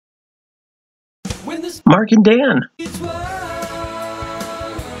Mark and Dan.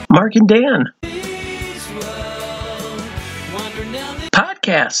 Mark and Dan.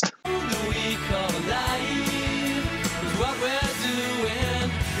 Podcast.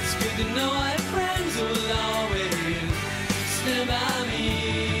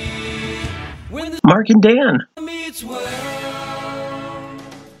 Mark and Dan.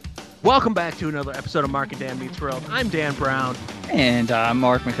 Welcome back to another episode of Mark and Dan Meets World. I'm Dan Brown. And I'm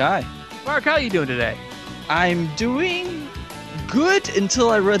Mark Mackay. Mark, how are you doing today? I'm doing good until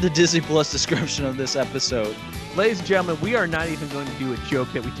I read the Disney Plus description of this episode. Ladies and gentlemen, we are not even going to do a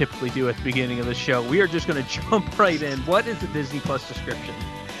joke that we typically do at the beginning of the show. We are just going to jump right in. What is the Disney Plus description?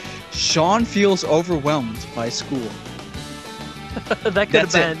 Sean feels overwhelmed by school. That could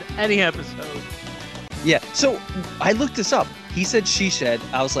have been any episode. Yeah, so I looked this up. He said she said.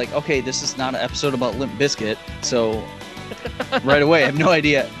 I was like, okay, this is not an episode about Limp Bizkit. So right away, I have no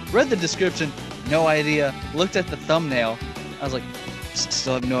idea. Read the description, no idea. Looked at the thumbnail. I was like,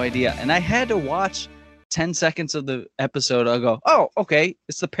 still have no idea. And I had to watch 10 seconds of the episode. I'll go, oh, okay,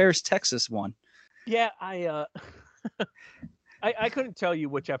 it's the Paris, Texas one. Yeah, I couldn't tell you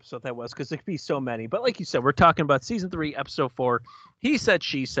which episode that was because there could be so many. But like you said, we're talking about season 3, episode 4. He Said,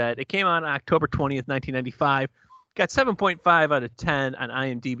 She Said. It came out on October 20th, 1995. Got 7.5 out of 10 on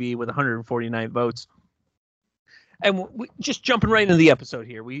IMDb with 149 votes. And we just jumping right into the episode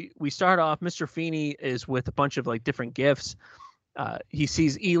here. We start off. Mr. Feeney is with a bunch of like different gifts. He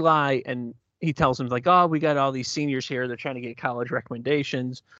sees Eli and he tells him like, "Oh, we got all these seniors here. They're trying to get college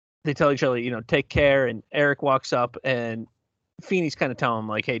recommendations." They tell each other, take care. And Eric walks up and Feeney's kind of telling him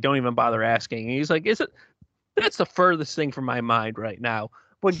like, "Hey, don't even bother asking." And he's like, that's the furthest thing from my mind right now.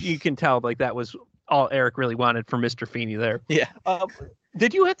 But you can tell like that was all Eric really wanted from Mr. Feeney there. Yeah.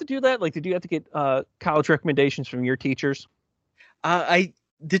 Did you have to do that? Like, did you have to get college recommendations from your teachers? The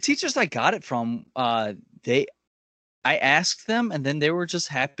teachers I got it from, I asked them and then they were just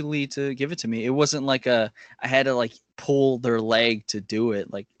happily to give it to me. It wasn't like I had to like pull their leg to do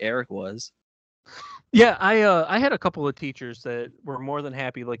it like Eric was. Yeah, I had a couple of teachers that were more than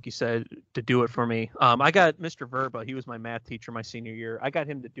happy, like you said, to do it for me. I got Mr. Verba. He was my math teacher my senior year. I got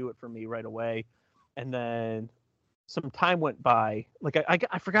him to do it for me right away. And then some time went by. Like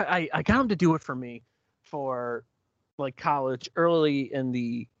I forgot I got him to do it for me for like college early in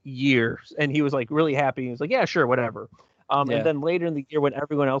the year. And he was like really happy. He was like, "Yeah, sure, whatever." And then later in the year when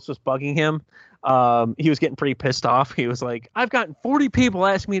everyone else was bugging him, he was getting pretty pissed off. He was like, "I've gotten 40 people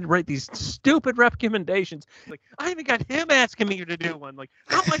asking me to write these stupid recommendations. Like, I even got him asking me to do one. Like,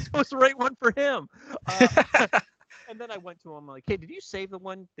 how am I supposed to write one for him?" And then I went to him like, "Hey, did you save the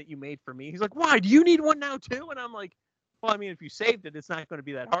one that you made for me?" He's like, "Why? Do you need one now too?" And I'm like, "Well, I mean, if you saved it, it's not going to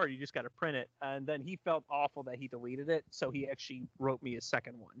be that hard. You just got to print it." And then he felt awful that he deleted it. So he actually wrote me a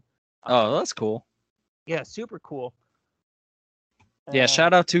second one. Oh, that's cool. Yeah, super cool. Yeah,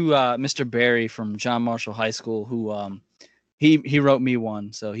 shout out to Mr. Barry from John Marshall High School, who he wrote me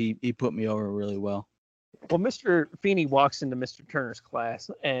one, so he put me over really well. Well, Mr. Feeney walks into Mr. Turner's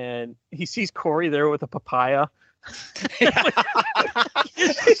class, and he sees Corey there with a papaya. And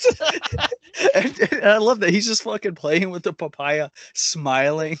I love that he's just fucking playing with the papaya,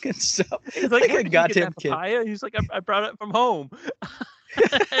 smiling and stuff. He's like, "Hey, goddamn kid." Papaya? He's like, I brought it from home."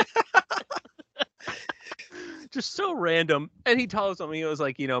 Just so random. And he tells him, he was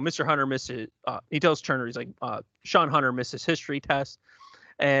like, Mr. Hunter misses. He tells Turner, he's like, Sean Hunter missed his history test,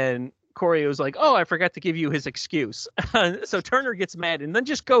 and Corey was like, "Oh, I forgot to give you his excuse." So Turner gets mad and then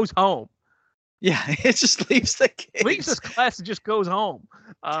just goes home. Yeah, it just leaves the case. Leaves his class and just goes home.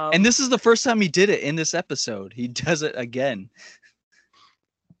 And this is the first time he did it in this episode. He does it again.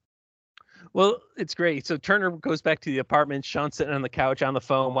 Well, it's great. So Turner goes back to the apartment. Sean's sitting on the couch on the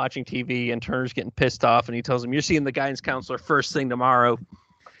phone watching TV, and Turner's getting pissed off. And he tells him, "You're seeing the guidance counselor first thing tomorrow."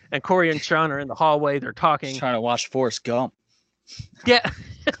 And Corey and Sean are in the hallway. They're talking. He's trying to watch Forrest Gump. Yeah.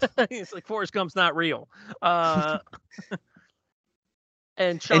 It's like Forrest Gump's not real.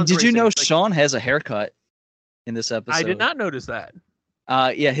 And did you know Sean has a haircut in this episode? I did not notice that.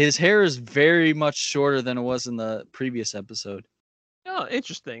 Yeah, his hair is very much shorter than it was in the previous episode. Oh,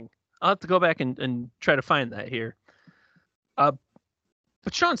 interesting. I'll have to go back and try to find that here. But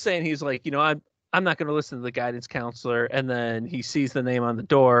Sean's saying he's like, I'm not going to listen to the guidance counselor. And then he sees the name on the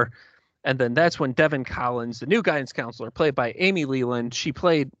door. And then that's when Devin Collins, the new guidance counselor, played by Amy Leland, she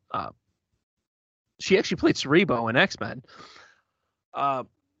actually played Cerebo in X-Men. And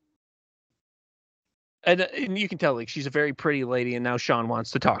you can tell, like, she's a very pretty lady, and now Sean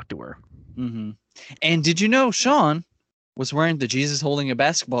wants to talk to her. Mm-hmm. And did you know Sean was wearing the Jesus holding a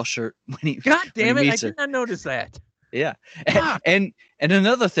basketball shirt when he? God damn it! I did not notice that. Yeah. Fuck. And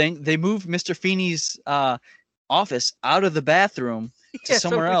another thing, they moved Mr. Feeney's office out of the bathroom to Yeah,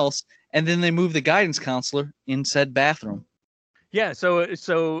 somewhere else, and then they moved the guidance counselor in said bathroom. Yeah,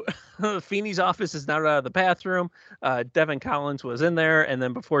 so Feeney's office is now out of the bathroom. Devin Collins was in there, and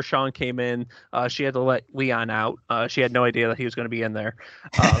then before Sean came in, she had to let Leon out. She had no idea that he was going to be in there,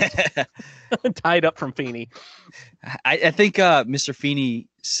 tied up from Feeney. I think Mr. Feeney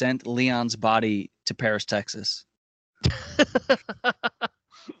sent Leon's body to Paris, Texas.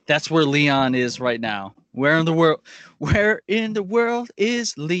 That's where Leon is right now. Where in the world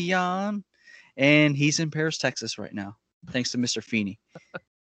is Leon? And he's in Paris, Texas right now. Thanks to Mr. Feeney.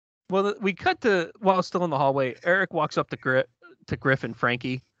 Well, we cut to while still in the hallway. Eric walks up to Griff and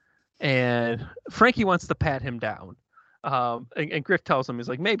Frankie, and Frankie wants to pat him down. And Griff tells him, he's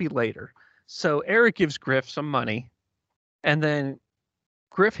like, maybe later. So Eric gives Griff some money, and then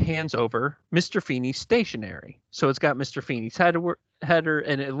Griff hands over Mr. Feeney's stationery. So it's got Mr. Feeney's header,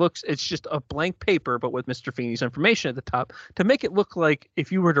 and it's just a blank paper, but with Mr. Feeney's information at the top to make it look like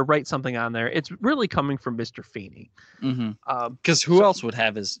if you were to write something on there, it's really coming from Mr. Feeney. Because who else would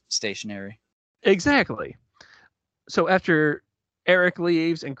have his stationery? Exactly. So after Eric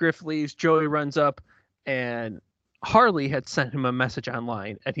leaves and Griff leaves, Joey runs up, and Harley had sent him a message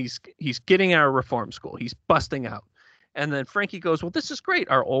online, and he's getting out of reform school. He's busting out. And then Frankie goes, well, this is great.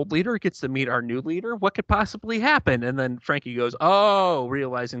 Our old leader gets to meet our new leader. What could possibly happen? And then Frankie goes, oh,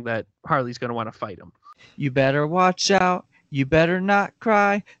 realizing that Harley's going to want to fight him. You better watch out. You better not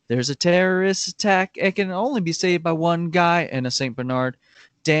cry. There's a terrorist attack. It can only be saved by one guy and a St. Bernard.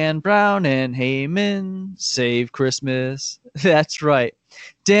 Dan Brown and Heyman save Christmas. That's right.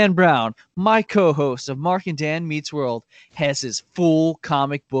 Dan Brown, my co-host of Mark and Dan Meets World, has his full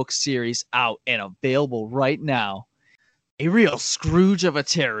comic book series out and available right now. A real Scrooge of a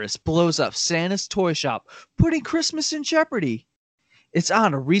terrorist blows up Santa's toy shop, putting Christmas in jeopardy. It's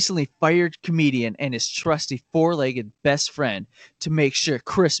on a recently fired comedian and his trusty four-legged best friend to make sure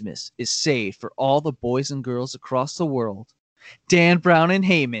Christmas is saved for all the boys and girls across the world. Dan Brown and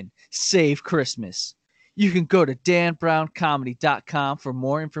Heyman save Christmas. You can go to danbrowncomedy.com for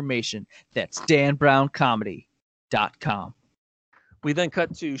more information. That's danbrowncomedy.com. We then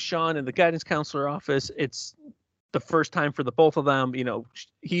cut to Sean in the guidance counselor office. It's the first time for the both of them. You know,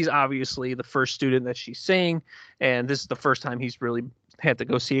 he's obviously the first student that she's seeing, and this is the first time he's really had to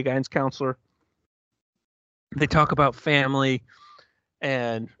go see a guidance counselor. They talk about family,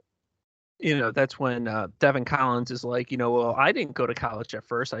 and you know, that's when Devin Collins is like, you know, well, I didn't go to college at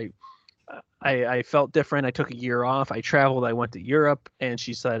first. I felt different. I took a year off. I traveled. I went to Europe, and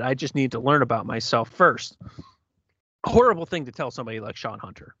she said, I just need to learn about myself first. Horrible thing to tell somebody like Sean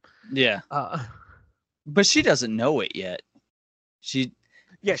Hunter. Yeah. But she doesn't know it yet. She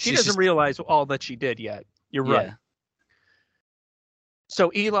doesn't realize all that she did yet. You're right.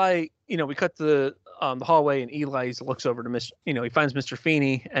 So Eli, you know, we cut the hallway, and Eli looks over to he finds Mr.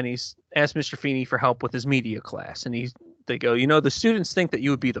 Feeney, and he's asked Mr. Feeney for help with his media class. And they go, you know, the students think that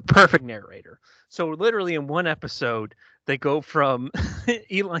you would be the perfect narrator. So literally in one episode, they go from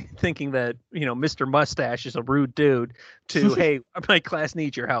Eli thinking that, you know, Mr. Mustache is a rude dude to, hey, my class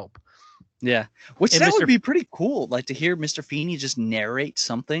needs your help. Yeah. Which that would be pretty cool. Like to hear Mr. Feeney just narrate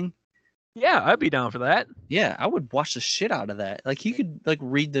something. Yeah, I'd be down for that. Yeah, I would watch the shit out of that. Like he could like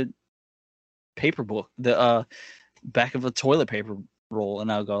read the paper book, the back of a toilet paper roll,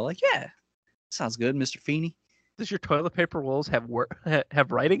 and I'll go like, yeah, sounds good, Mr. Feeney. Does your toilet paper rolls have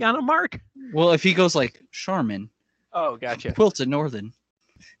writing on them, Mark? Well, if he goes like Charmin. Oh, gotcha. Quilted Northern.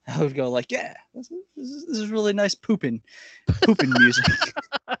 I would go like, yeah, this is really nice pooping music.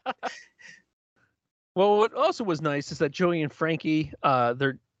 Well, what also was nice is that Joey and Frankie,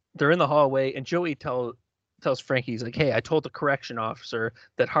 they're in the hallway, and Joey tells Frankie, he's like, hey, I told the correction officer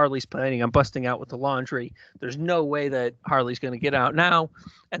that Harley's planning on busting out with the laundry. There's no way that Harley's going to get out now.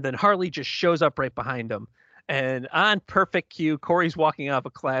 And then Harley just shows up right behind him. And on perfect cue, Corey's walking out of a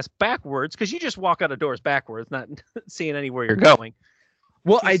class backwards, because you just walk out of doors backwards, not seeing anywhere you're going.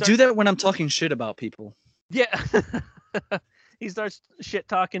 Well, I do that when I'm talking shit about people. Yeah. He starts shit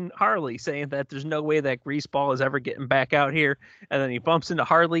talking Harley, saying that there's no way that Greaseball is ever getting back out here. And then he bumps into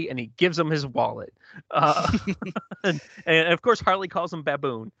Harley and he gives him his wallet. And of course, Harley calls him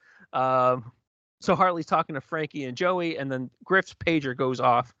Baboon. So Harley's talking to Frankie and Joey, and then Griff's pager goes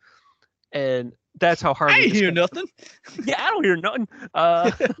off. And that's how Harley... I hear nothing. Yeah, I don't hear nothing.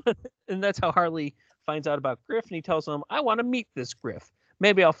 And that's how Harley finds out about Griff, and he tells him, I want to meet this Griff.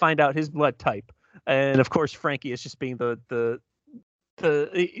 Maybe I'll find out his blood type. And of course, Frankie is just being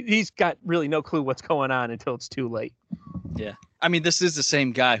he's got really no clue what's going on until it's too late. Yeah. I mean, this is the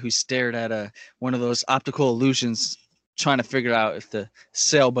same guy who stared at one of those optical illusions, trying to figure out if the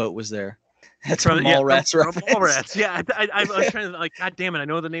sailboat was there. That's a Mallrats reference. Mallrats. Yeah, I was trying to like, God damn it, I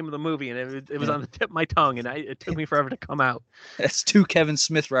know the name of the movie, and it was on the tip of my tongue, and it took me forever to come out. That's 2 Kevin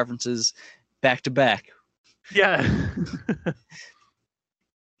Smith references back to back. Yeah.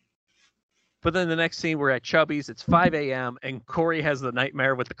 But then the next scene, we're at Chubby's. It's 5 a.m. and Corey has the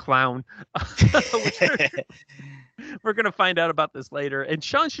nightmare with the clown. We're going to find out about this later. And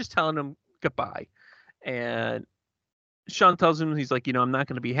Sean's just telling him goodbye. And Sean tells him, he's like, I'm not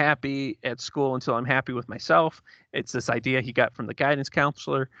going to be happy at school until I'm happy with myself. It's this idea he got from the guidance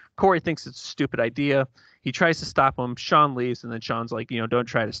counselor. Corey thinks it's a stupid idea. He tries to stop him. Sean leaves. And then Sean's like, don't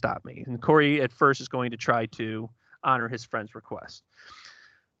try to stop me. And Corey at first is going to try to honor his friend's request.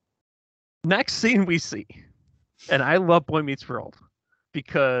 Next scene we see, and I love Boy Meets World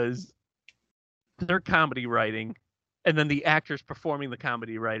because their comedy writing and then the actors performing the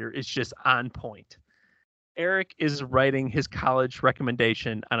comedy writer is just on point. Eric is writing his college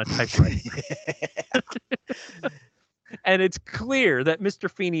recommendation on a typewriter. And it's clear that Mr.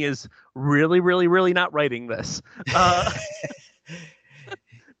 Feeney is really, really, really not writing this.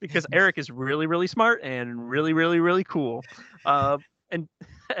 Because Eric is really, really smart and really, really, really cool.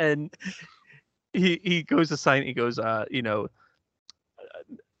 And he goes to sign. He goes,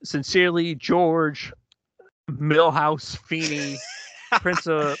 sincerely, George Millhouse Feeney, Prince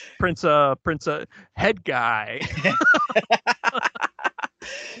head guy.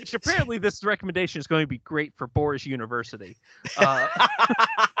 Which apparently this recommendation is going to be great for Boris University.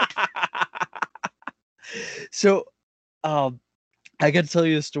 So, I got to tell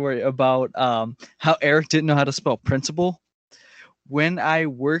you a story about how Eric didn't know how to spell principal. When I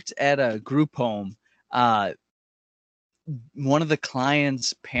worked at a group home, one of the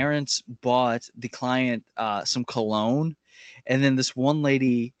client's parents bought the client some cologne, and then this one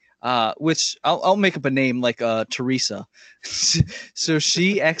lady, which I'll make up a name like Teresa. So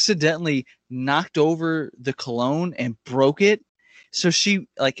she accidentally knocked over the cologne and broke it. So she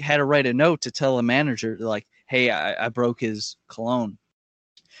had to write a note to tell the manager like, "Hey, I broke his cologne."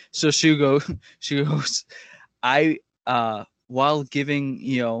 So she goes, while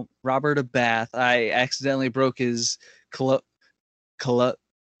giving, Robert a bath, I accidentally broke his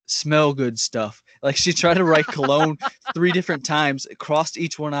smell good stuff. Like she tried to write cologne 3 different times, crossed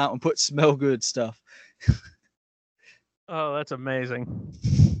each one out and put smell good stuff. Oh, that's amazing.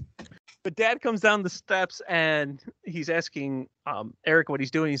 But Dad comes down the steps and he's asking Eric what he's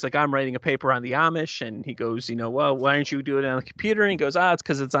doing. He's like, I'm writing a paper on the Amish. And he goes, well, why aren't you doing it on the computer? And he goes, it's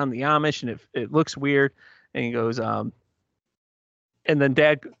because it's on the Amish and it looks weird. And he goes, and then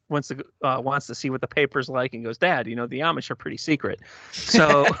Dad wants to see what the paper's like and goes, Dad, the Amish are pretty secret.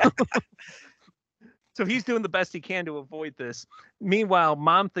 So, so he's doing the best he can to avoid this. Meanwhile,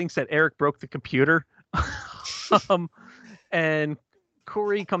 Mom thinks that Eric broke the computer. And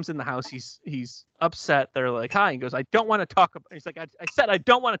Corey comes in the house. He's upset. They're like, hi. He goes, I don't want to talk about it. He's like, I said, I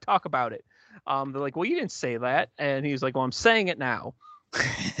don't want to talk about it. They're like, well, you didn't say that. And he's like, well, I'm saying it now.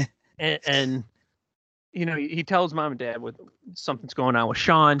 and he tells Mom and Dad what something's going on with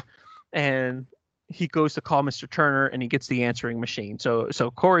Sean, and he goes to call Mr. Turner, and he gets the answering machine. So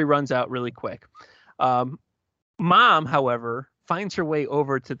Corey runs out really quick. Mom, however, finds her way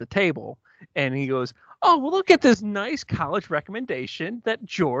over to the table, and he goes, oh, well, look at this nice college recommendation that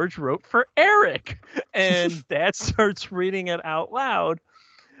George wrote for Eric. And Dad starts reading it out loud.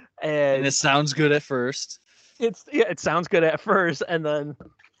 And it sounds good at first. It sounds good at first, and then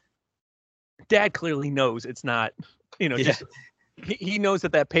Dad clearly knows it's not, just he knows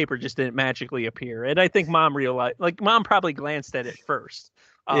that paper just didn't magically appear. And I think Mom realized, Mom probably glanced at it first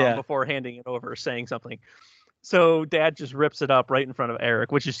before handing it over, saying something. So Dad just rips it up right in front of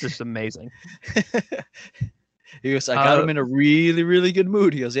Eric, which is just amazing. He goes, I got him in a really, really good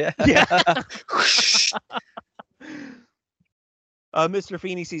mood. He goes, yeah. Mr.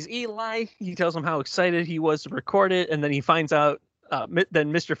 Feeney sees Eli. He tells him how excited he was to record it. And then he finds out,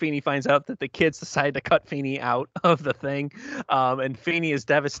 then Mr. Feeney finds out that the kids decided to cut Feeney out of the thing. And Feeney is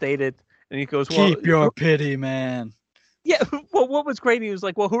devastated. And he goes, well, keep your pity, man. Yeah, well, what was great, he was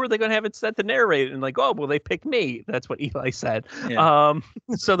like, well, who are they going to have it set to narrate? And like, oh, well, they picked me. That's what Eli said. Yeah.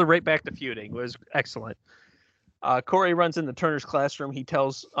 So they're right back to feuding. It was excellent. Corey runs into Turner's classroom. He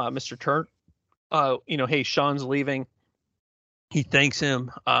tells Mr. Turner, hey, Sean's leaving. He thanks him.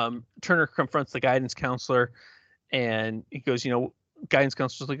 Turner confronts the guidance counselor, and he goes, guidance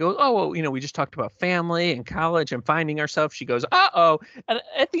counselor's like, oh, well, we just talked about family and college and finding ourselves. She goes, uh-oh. And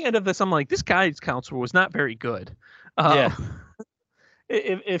at the end of this, I'm like, this guidance counselor was not very good.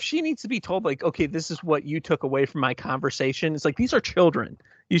 if she needs to be told like, okay, this is what you took away from my conversation, it's like these are children.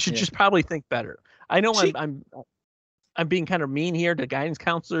 You should just probably think better. I know I'm being kind of mean here to guidance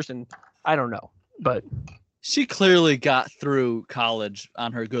counselors, and I don't know, but she clearly got through college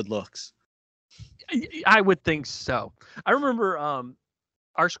on her good looks. I would think so. I remember our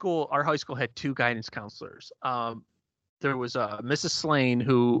high school had 2 guidance counselors. There was Mrs. Slane,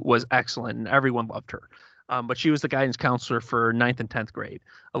 who was excellent, and everyone loved her. But she was the guidance counselor for 9th and 10th grade.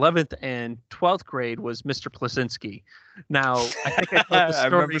 11th and 12th grade was Mr. Plasinski. Now, I think I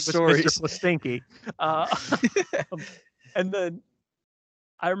told the story with Mr. Plasinski. And then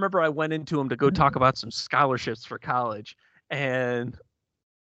I remember I went into him to go talk about some scholarships for college. And,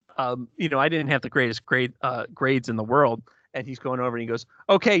 I didn't have the greatest grades in the world. And he's going over and he goes,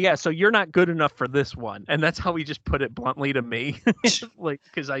 okay, yeah, so you're not good enough for this one. And that's how he just put it bluntly to me, like,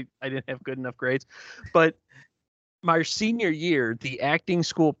 because I didn't have good enough grades. But my senior year, the acting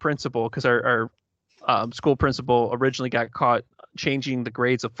school principal, because our school principal originally got caught changing the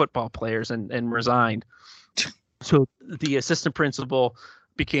grades of football players and resigned. So the assistant principal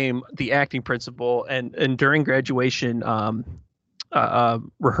became the acting principal. And during graduation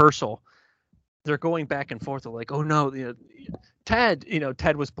rehearsal, they're going back and forth. They're like, oh no, Ted,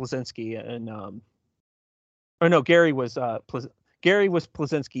 Ted was Plasinski, and Gary was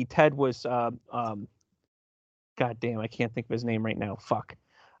Plasinski. Ted was God damn, I can't think of his name right now. Fuck.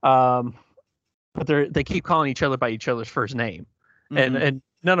 But they keep calling each other by each other's first name, and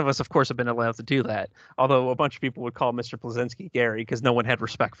none of us, of course, have been allowed to do that. Although a bunch of people would call Mr. Plasinski Gary because no one had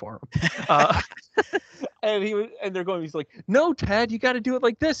respect for him. And they're going, he's like, no, Ted, you got to do it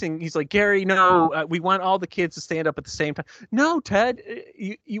like this. And he's like, Gary, no, we want all the kids to stand up at the same time. No, Ted,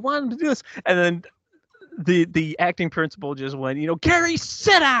 you want them to do this. And then the acting principal just went, Gary,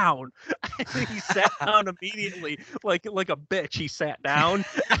 sit down. And he sat down immediately, like a bitch. He sat down,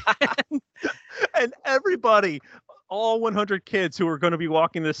 and everybody, all 100 kids who were going to be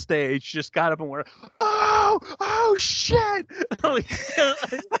walking the stage, just got up and went, oh shit.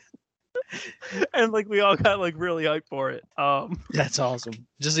 And like we all got like really hyped for it. That's awesome.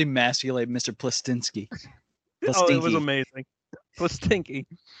 Just emasculate Mr. Plastinski. Oh, it was amazing. Plastinky.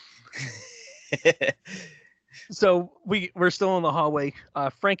 So we're still in the hallway.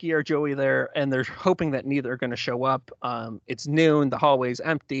 Frankie or Joey there, and they're hoping that neither are going to show up. It's noon. The hallway's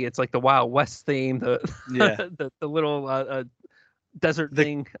empty. It's like the Wild West theme. The little desert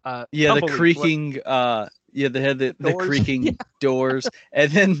thing. The creaking. They had the creaking doors, and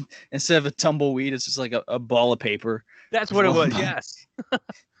then instead of a tumbleweed, it's just like a ball of paper. That's what it was. Yes.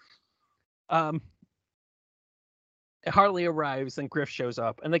 Harley arrives, and Griff shows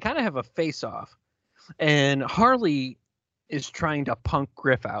up, and they kind of have a face-off. And Harley is trying to punk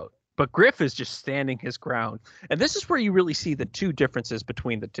Griff out, but Griff is just standing his ground. And this is where you really see the 2 differences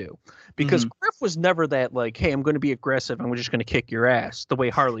between the 2, because Griff was never that like, hey, I'm going to be aggressive, I'm just going to kick your ass, the way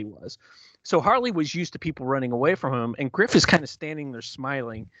Harley was. So Harley was used to people running away from him, and Griff is kind of standing there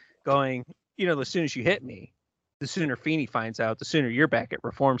smiling, going, as soon as you hit me, the sooner Feeney finds out, the sooner you're back at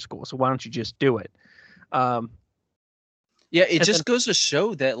reform school. So why don't you just do it? It just goes to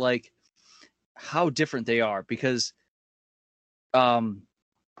show that like how different they are, because Harley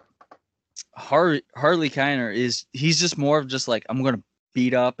Kiner he's just more of just like, I'm going to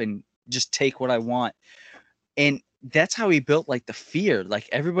beat up and just take what I want. And that's how he built like the fear. Like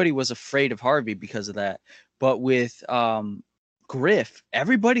everybody was afraid of Harvey because of that. But with Griff,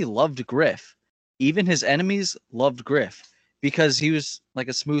 everybody loved Griff. Even his enemies loved Griff because he was like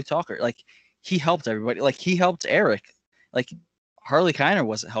a smooth talker. Like he helped everybody. Like he helped Eric. Like Harley Kiner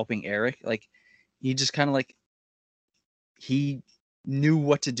wasn't helping Eric. Like he just kind of like he knew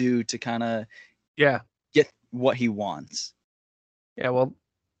what to do to kind of get what he wants. Yeah, well,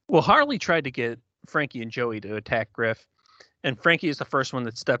 Harley tried to get Frankie and Joey to attack Griff, and Frankie is the first one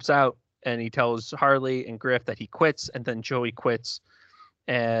that steps out, and he tells Harley and Griff that he quits, and then Joey quits,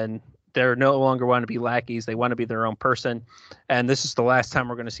 and they're no longer want to be lackeys. They want to be their own person, and this is the last time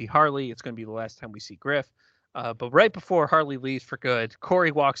we're going to see Harley. It's going to be the last time we see Griff. But right before Harley leaves for good,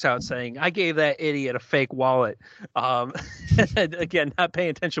 Corey walks out saying, I gave that idiot a fake wallet. Again, not paying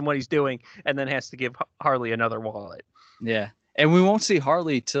attention to what he's doing, and then has to give Harley another wallet. Yeah. And we won't see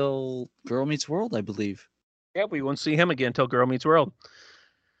Harley till Girl Meets World, I believe. Yeah, we won't see him again till Girl Meets World.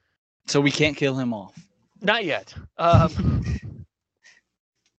 So we can't kill him off. Not yet.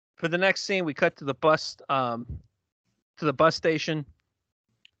 For the next scene, we cut to the bus station.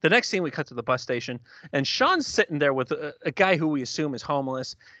 The next scene, we cut to the bus station, and Sean's sitting there with a guy who we assume is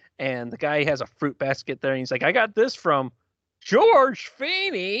homeless, and the guy has a fruit basket there, and he's like, I got this from George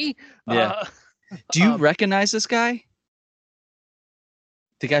Feeney. Yeah. Do you recognize this guy?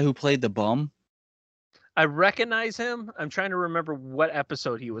 The guy who played the bum? I recognize him. I'm trying to remember what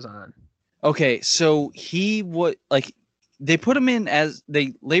episode he was on. Okay, so he would like they put him in as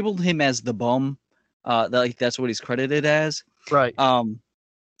they labeled him as the bum. That's what he's credited as. Right.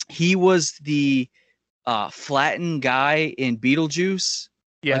 He was the flattened guy in Beetlejuice.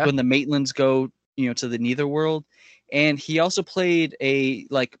 Yeah. Like when the Maitlands go, to the Netherworld. And he also played a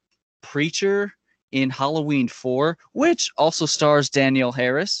preacher in Halloween 4, which also stars Danielle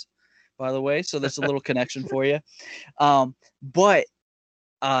Harris, by the way. So that's a little connection for you. But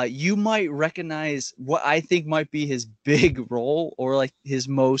you might recognize what I think might be his big role, or his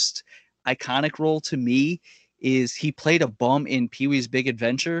most iconic role to me, is he played a bum in Pee-wee's Big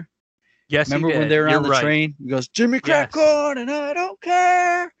Adventure. Yes, remember when they were on the train? He goes, Jimmy crack on, and I don't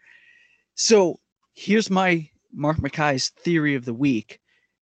care. So here's my Mark Mackay's theory of the week.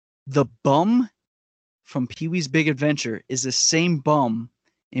 The bum from Pee-wee's Big Adventure is the same bum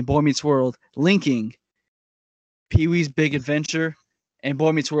in Boy Meets World, linking Pee-wee's Big Adventure and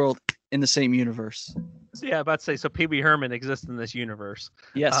Boy Meets World in the same universe. Yeah, about to say, so Pee Wee Herman exists in this universe.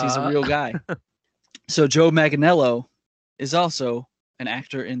 Yes, he's a real guy. So Joe Manganiello is also an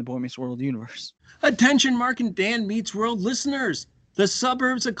actor in the Boy Meets World universe. Attention, Mark and Dan Meets World listeners. The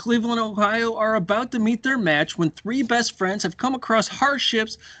suburbs of Cleveland, Ohio are about to meet their match when three best friends have come across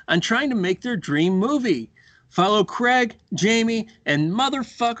hardships on trying to make their dream movie. Follow Craig, Jamie, and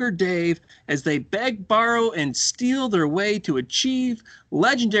motherfucker Dave as they beg, borrow, and steal their way to achieve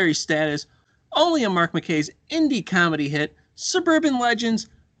legendary status only on Mark McKay's indie comedy hit, Suburban Legends,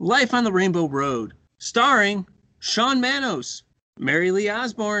 Life on the Rainbow Road. Starring Sean Manos, Mary Lee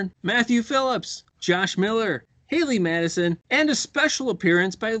Osborne, Matthew Phillips, Josh Miller, Haley Madison, and a special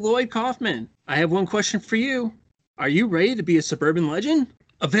appearance by Lloyd Kaufman. I have one question for you. Are you ready to be a suburban legend?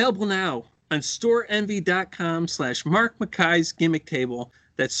 Available now on storeenvy.com/Mark Mackay's Gimmick Table.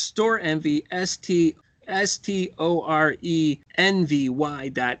 That's storeenvy,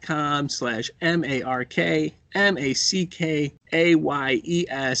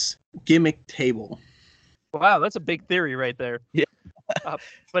 STORENVY.com/MARKMACKAYES Gimmick Table. Wow, that's a big theory right there. Yeah.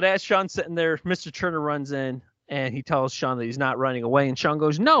 But as Sean's sitting there, Mr. Turner runs in and he tells Sean that he's not running away. And Sean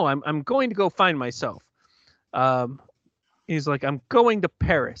goes, no, I'm going to go find myself. He's like, I'm going to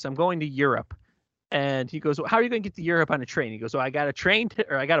Paris. I'm going to Europe. And he goes, well, how are you going to get to Europe on a train? He goes, well, I got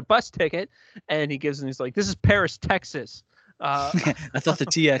I got a bus ticket. And he's like, this is Paris, Texas. I thought the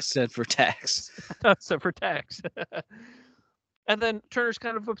TX stood for tax. So for tax. And then Turner's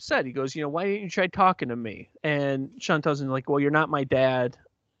kind of upset. He goes, why didn't you try talking to me? And Sean tells him, well, you're not my dad.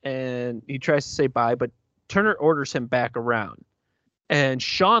 And he tries to say bye, but Turner orders him back around. And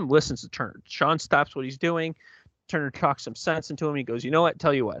Sean listens to Turner. Sean stops what he's doing. Turner talks some sense into him. He goes, you know what?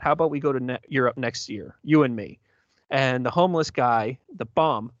 Tell you what. How about we go to Europe next year, you and me? And the homeless guy, the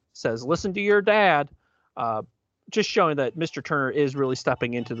bum, says, listen to your dad. Just showing that Mr. Turner is really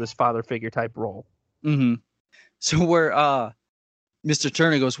stepping into this father figure type role. Mm-hmm. So where Mr.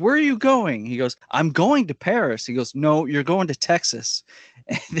 Turner goes, where are you going? He goes, I'm going to Paris. He goes, no, you're going to Texas.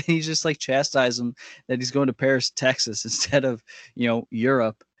 And then he just chastises him that he's going to Paris, Texas, instead of,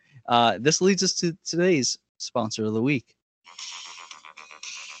 Europe. This leads us to today's sponsor of the week.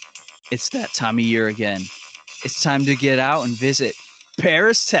 It's that time of year again. It's time to get out and visit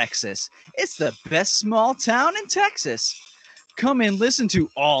Paris, Texas. It's the best small town in Texas. Come and listen to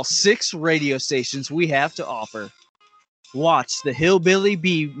all 6 radio stations we have to offer. Watch the Hillbilly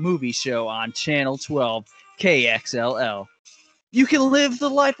Bee movie show on Channel 12 KXLL. You can live the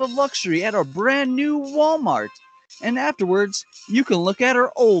life of luxury at our brand new Walmart. And afterwards, you can look at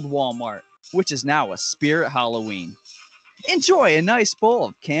our old Walmart, which is now a Spirit Halloween. Enjoy a nice bowl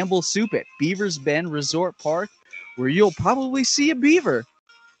of Campbell's soup at Beaver's Bend Resort Park, where you'll probably see a beaver.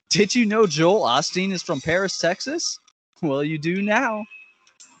 Did you know Joel Osteen is from Paris, Texas? Well, you do now.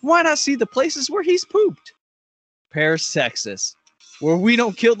 Why not see the places where he's pooped? Paris, Texas, where we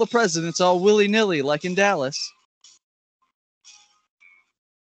don't kill the presidents all willy-nilly like in Dallas.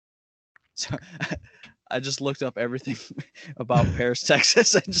 So, I just looked up everything about Paris,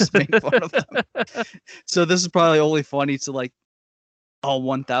 Texas. I just made fun of them. So this is probably only funny to all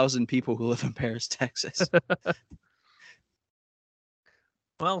 1,000 people who live in Paris, Texas.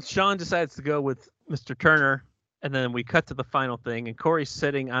 Well, Sean decides to go with Mr. Turner. And then we cut to the final thing, and Corey's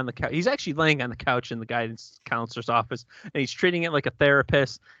sitting on the couch. He's actually laying on the couch in the guidance counselor's office, and he's treating it like a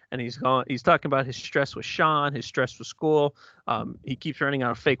therapist. And he's talking about his stress with Sean, his stress with school. He keeps running out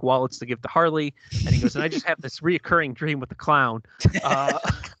of fake wallets to give to Harley, and he goes, and I just have this reoccurring dream with the clown.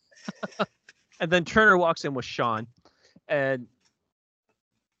 And then Turner walks in with Sean, and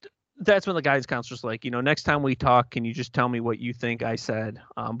that's when the guidance counselor's like, next time we talk, can you just tell me what you think I said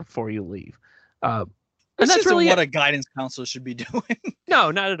before you leave? And that's really what a guidance counselor should be doing.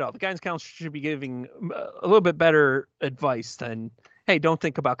 No, not at all. The guidance counselor should be giving a little bit better advice than, hey, don't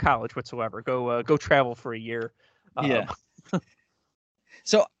think about college whatsoever. Go travel for a year. Yeah.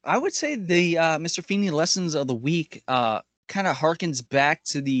 So I would say the Mr. Feeney lessons of the week kind of harkens back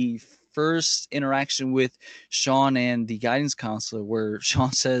to the first interaction with Sean and the guidance counselor, where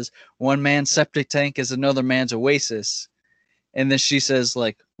Sean says, one man's septic tank is another man's oasis. And then she says,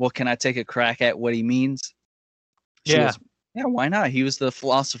 like, well, can I take a crack at what he means? She goes, yeah, why not? He was the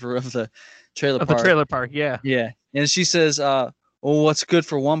philosopher of the trailer park. Of the trailer park, yeah. Yeah. And she says, well, what's good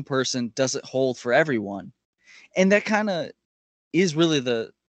for one person doesn't hold for everyone. And that kind of is really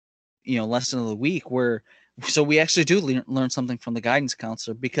the, lesson of the week, where, so we actually do learn something from the guidance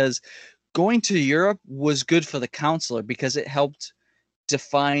counselor, because going to Europe was good for the counselor because it helped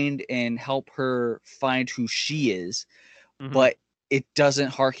define and help her find who she is. Mm-hmm. But it doesn't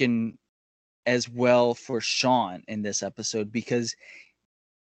harken as well for Sean in this episode, because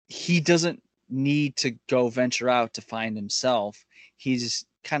he doesn't need to go venture out to find himself. He just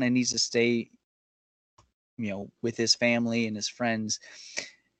kind of needs to stay, with his family and his friends,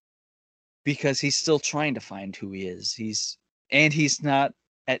 because he's still trying to find who he is. He's not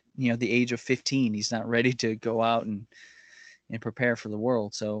at, the age of 15. He's not ready to go out and prepare for the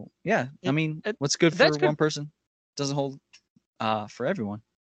world. So yeah, what's good for one person doesn't hold for everyone.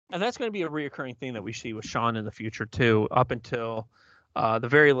 And that's going to be a reoccurring thing that we see with Sean in the future too, up until the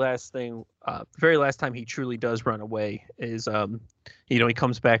very last time he truly does run away is, he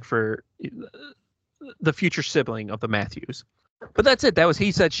comes back for the future sibling of the Matthews. But that's it. That was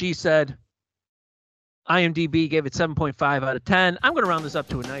He Said, She Said. IMDb gave it 7.5 out of 10. I'm going to round this up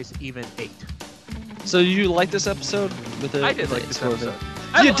to a nice even 8. So you like this episode? I did like this episode.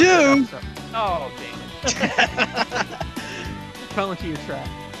 You do? Oh, damn it. Fell into your trap.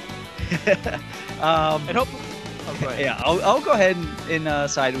 And hope. Yeah, I'll go ahead and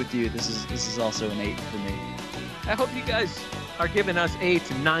side with you. This is also an 8 for me. I hope you guys are giving us 8s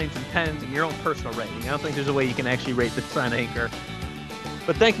and 9s and 10s in your own personal rating. I don't think there's a way you can actually rate this on Anchor.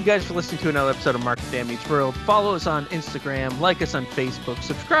 But thank you guys for listening to another episode of Mark and Dan Meets World. Follow us on Instagram, like us on Facebook,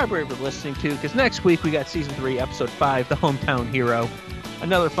 subscribe wherever you're listening to, because next week we got Season 3, Episode 5, The Hometown Hero.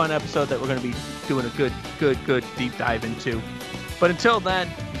 Another fun episode that we're going to be doing a good deep dive into. But until then,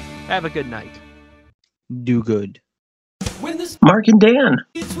 have a good night. Do good. Mark and Dan.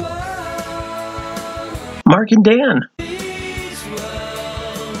 Mark and Dan.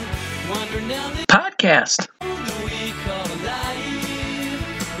 Podcast.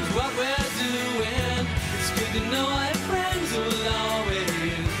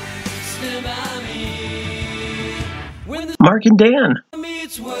 Mark and Dan.